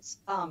saying is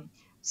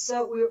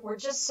so we're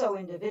just so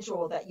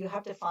individual that you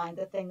have to find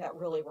the thing that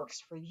really works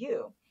for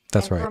you.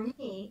 That's right. For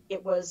me,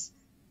 it was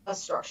a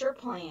structured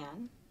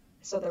plan.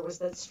 So there was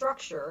the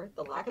structure,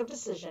 the lack of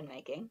decision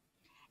making,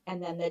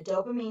 and then the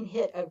dopamine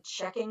hit of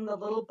checking the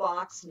little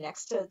box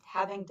next to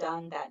having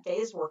done that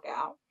day's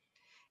workout.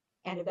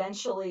 And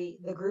eventually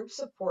the group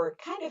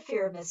support, kind of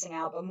fear of missing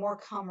out, but more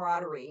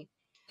camaraderie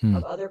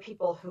of other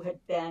people who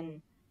had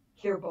been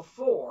here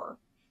before.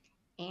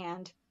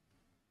 And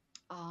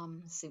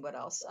let's see what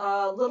else.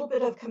 A little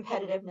bit of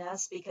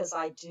competitiveness, because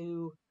I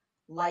do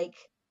like,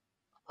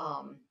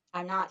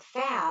 I'm not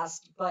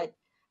fast, but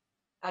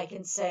I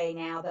can say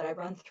now that I've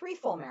run 3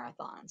 full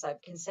marathons. I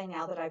can say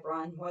now that I've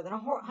run more than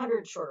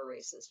 100 shorter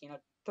races,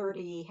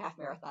 30 half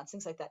marathons,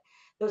 things like that.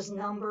 Those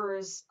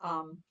numbers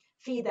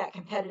feed that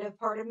competitive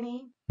part of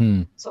me.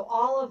 So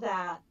all of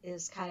that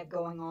is kind of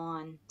going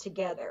on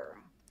together.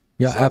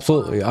 Yeah,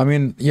 absolutely. I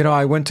mean,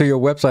 I went to your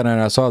website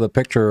and I saw the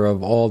picture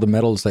of all the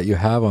medals that you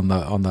have on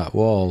that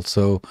wall.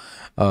 So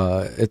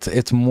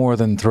it's more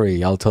than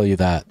 3, I'll tell you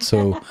that.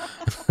 So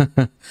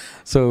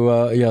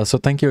so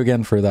thank you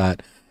again for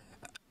that.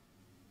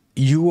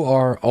 You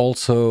are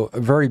also,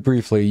 very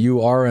briefly, you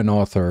are an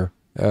author.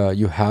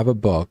 You have a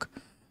book.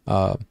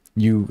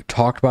 You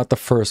talked about the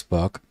first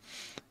book.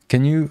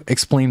 Can you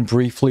explain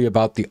briefly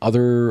about the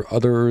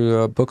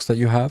other books that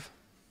you have?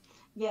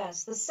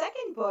 Yes, the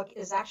second book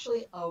is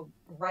actually a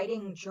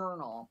writing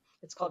journal.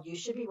 It's called You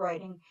Should Be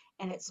Writing,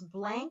 and it's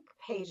blank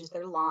pages.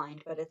 They're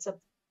lined, but it's a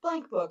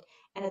blank book.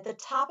 And at the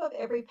top of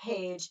every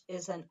page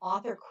is an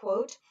author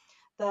quote.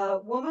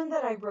 The woman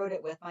that I wrote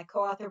it with, my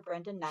co-author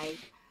Brenda Knight,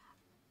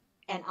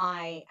 and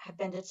I have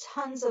been to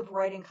tons of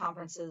writing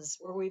conferences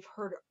where we've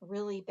heard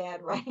really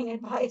bad writing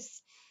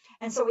advice.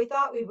 And so we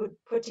thought we would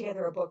put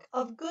together a book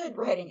of good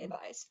writing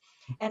advice.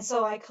 And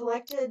so I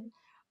collected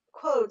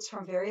quotes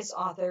from various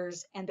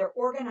authors, and they're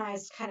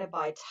organized kind of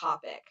by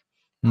topic,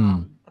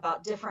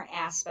 about different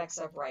aspects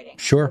of writing.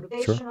 Sure.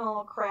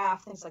 Motivational,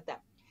 craft, things like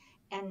that.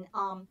 And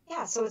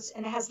so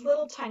it has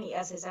little tiny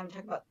essays. I'm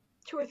talking about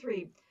 2 or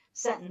 3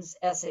 sentence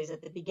essays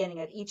at the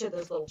beginning of each of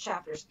those little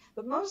chapters.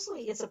 But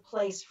mostly it's a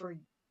place for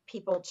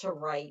people to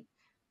write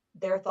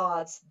their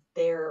thoughts,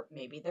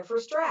 maybe their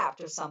first draft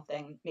or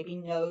something, maybe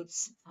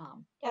notes.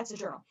 It's a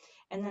journal.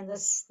 And then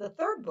the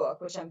third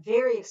book, which I'm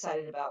very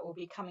excited about, will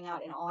be coming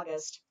out in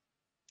August.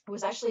 It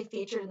was actually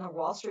featured in the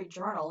Wall Street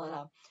Journal in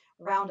a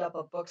roundup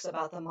of books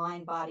about the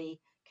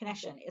mind-body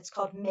connection. It's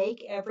called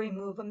Make Every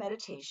Move a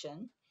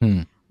Meditation,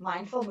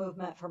 Mindful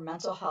Movement for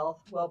Mental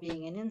Health,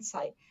 Well-Being, and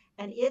Insight.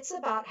 And it's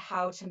about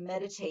how to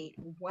meditate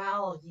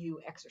while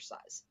you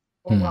exercise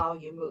or while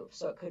you move.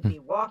 So it could be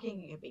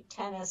walking, it could be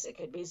tennis, it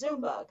could be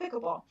Zumba,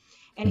 pickleball,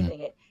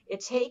 anything.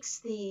 It takes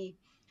the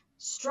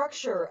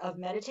structure of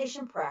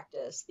meditation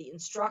practice, the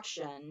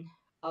instruction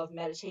of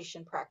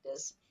meditation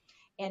practice,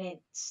 and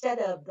instead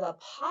of the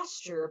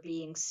posture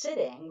being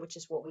sitting, which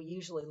is what we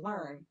usually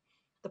learn,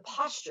 the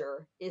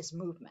posture is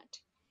movement.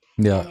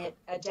 Yeah. And it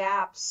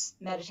adapts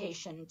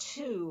meditation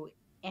to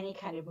any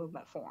kind of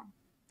movement form.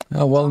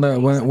 Well, no,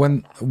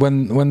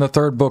 when the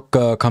third book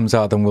comes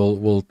out, then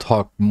we'll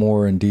talk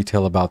more in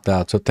detail about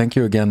that. So thank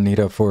you again,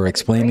 Nita, for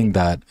explaining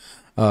that.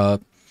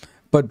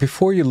 But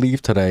before you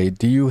leave today,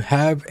 do you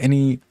have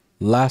any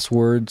last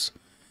words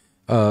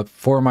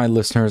for my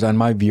listeners and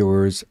my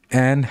viewers?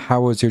 And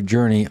how was your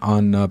journey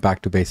on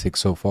Back to Basics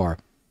so far?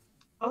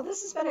 Oh,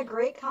 this has been a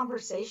great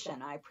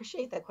conversation. I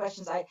appreciate the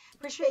questions. I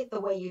appreciate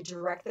the way you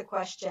direct the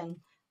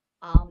question,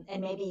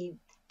 and maybe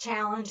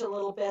challenge a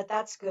little bit.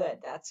 That's good.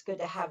 That's good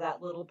to have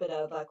that little bit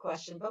of a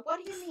question. But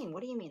what do you mean?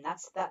 What do you mean?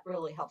 That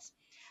really helps.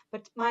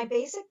 But my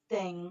basic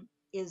thing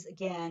is,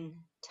 again,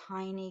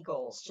 tiny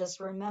goals.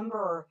 Just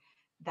remember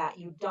that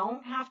you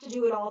don't have to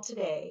do it all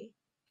today.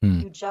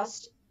 You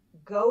just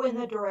go in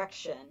the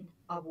direction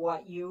of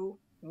what you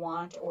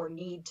want or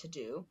need to do.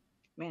 You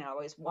may not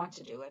always want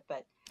to do it,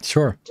 but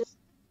sure, just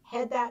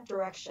head that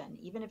direction,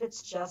 even if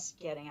it's just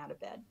getting out of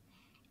bed.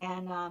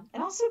 And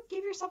also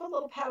give yourself a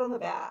little pat on the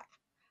back.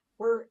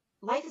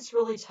 Life is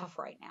really tough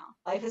right now.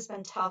 Life has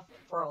been tough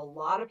for a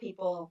lot of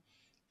people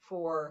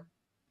for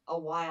a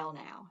while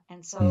now.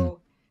 And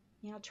so,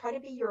 try to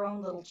be your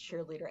own little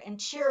cheerleader and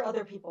cheer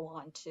other people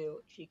on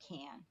too, if you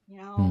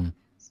can.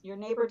 Your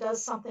neighbor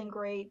does something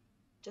great,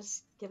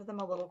 just give them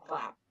a little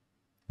clap.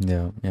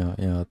 Yeah.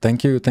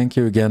 Thank you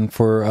again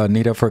for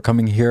Nita for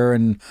coming here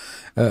and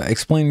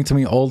explaining to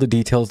me all the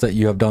details that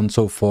you have done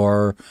so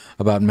far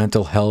about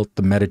mental health,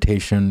 the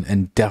meditation,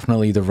 and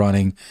definitely the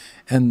running,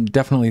 and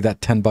definitely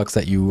that $10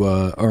 that you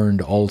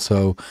earned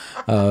also.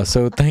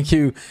 So thank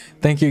you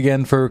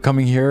again for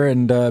coming here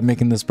and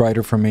making this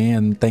brighter for me,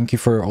 and thank you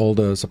for all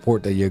the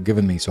support that you've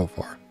given me so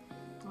far.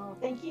 Oh,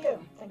 thank you.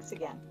 Thanks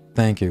again.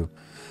 Thank you.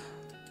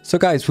 So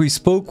guys, we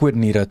spoke with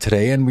Nita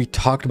today and we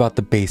talked about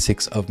the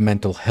basics of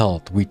mental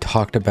health. We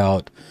talked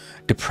about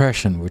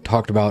depression. We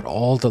talked about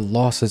all the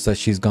losses that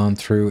she's gone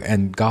through,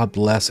 and God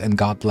bless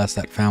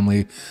that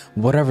family,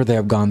 whatever they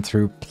have gone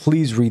through.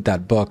 Please read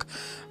that book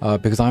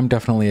because I'm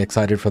definitely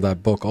excited for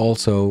that book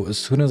also as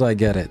soon as I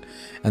get it.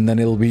 And then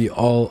it'll be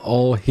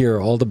all here,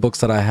 all the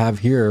books that I have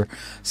here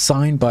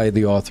signed by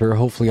the author.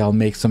 Hopefully I'll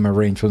make some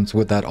arrangements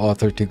with that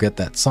author to get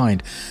that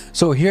signed.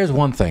 So here's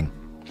one thing.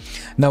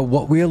 Now,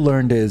 what we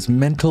learned is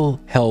mental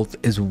health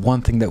is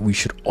one thing that we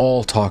should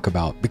all talk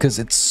about because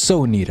it's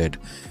so needed.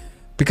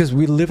 Because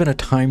we live in a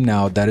time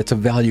now that it's a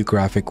value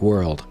graphic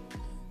world,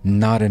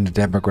 not in a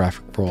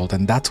demographic world.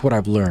 And that's what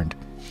I've learned.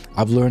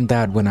 I've learned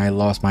that when I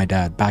lost my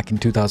dad back in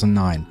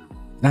 2009.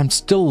 And I'm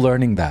still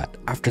learning that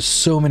after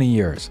so many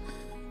years.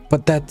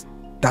 But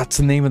that's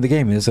the name of the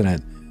game, isn't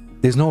it?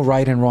 There's no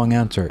right and wrong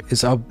answer.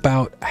 It's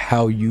about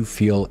how you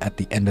feel at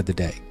the end of the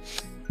day.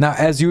 Now,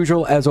 as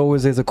usual, as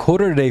always, there's a quote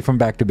of the day from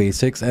Back to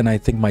Basics, and I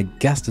think my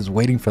guest is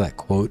waiting for that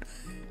quote.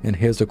 And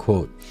here's the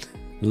quote.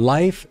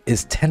 Life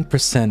is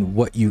 10%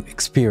 what you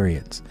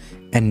experience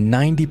and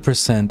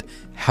 90%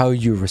 how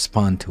you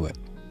respond to it.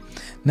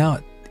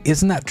 Now,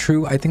 isn't that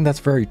true? I think that's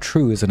very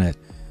true, isn't it?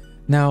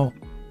 Now,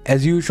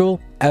 as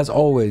usual, as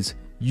always,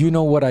 you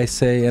know what I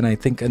say, and I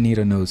think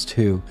Anita knows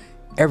too.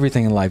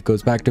 Everything in life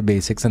goes back to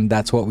basics, and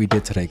that's what we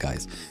did today,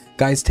 guys.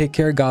 Guys, take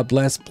care. God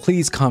bless.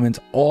 Please comment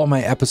all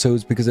my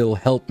episodes because it'll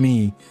help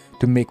me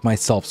to make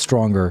myself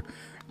stronger,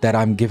 that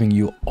I'm giving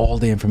you all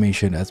the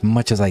information as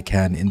much as I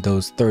can in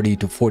those 30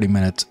 to 40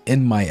 minutes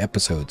in my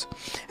episodes.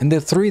 And there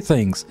are three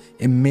things.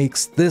 It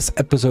makes this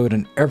episode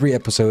and every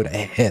episode a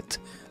hit.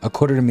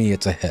 According to me,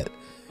 it's a hit.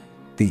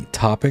 The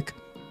topic,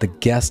 the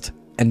guest,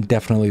 and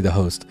definitely the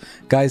host.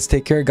 Guys,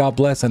 take care. God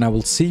bless. And I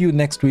will see you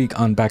next week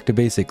on Back to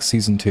Basics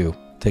Season 2.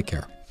 Take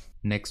care.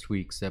 Next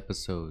week's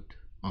episode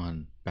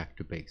on Back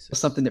to Basics.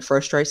 Something that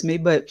frustrates me,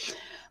 but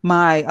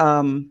my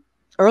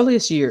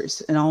earliest years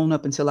and on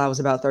up until I was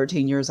about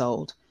 13 years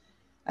old,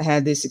 I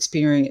had this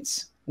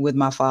experience with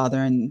my father,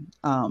 and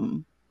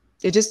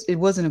it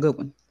wasn't a good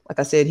one. Like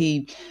I said,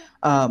 he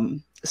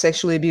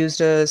sexually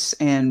abused us,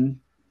 and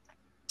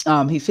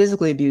he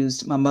physically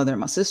abused my mother and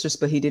my sisters,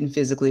 but he didn't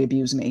physically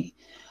abuse me.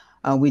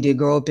 We did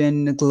grow up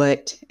in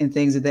neglect and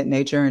things of that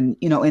nature. And,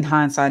 you know, in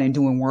hindsight and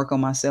doing work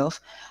on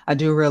myself, I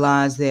do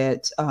realize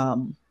that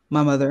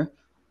my mother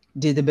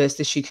did the best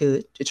that she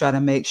could to try to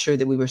make sure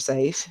that we were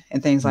safe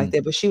and things like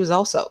that. But she was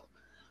also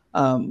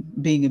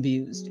being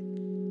abused.